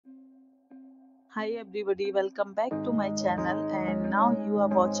Hi everybody, welcome back to my channel, and now you are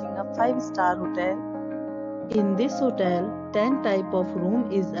watching a 5-star hotel. In this hotel, 10 type of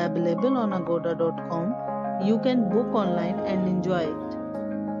room is available on agoda.com. You can book online and enjoy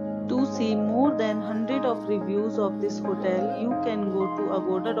it. To see more than 100 of reviews of this hotel, you can go to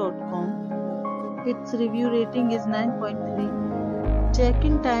agoda.com. Its review rating is 9.3.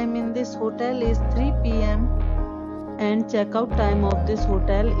 Check-in time in this hotel is 3 p.m. and checkout time of this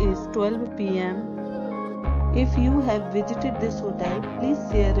hotel is 12 p.m. If you have visited this hotel, please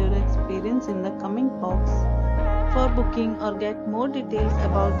share your experience in the comment box. For booking or get more details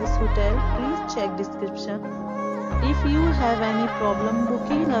about this hotel, please check description. If you have any problem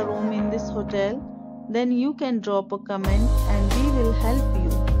booking a room in this hotel, then you can drop a comment and we will help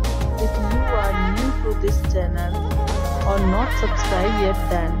you. If you are new to this channel or not subscribed yet,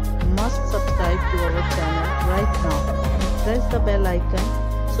 then must subscribe to our channel right now and press the bell icon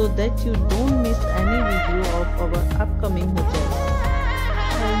so that you don't miss any video of our upcoming hotels.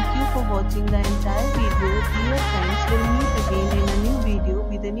 Thank you for watching the entire video. Dear friends, we'll meet again in a new video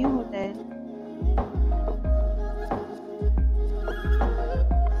with a new hotel.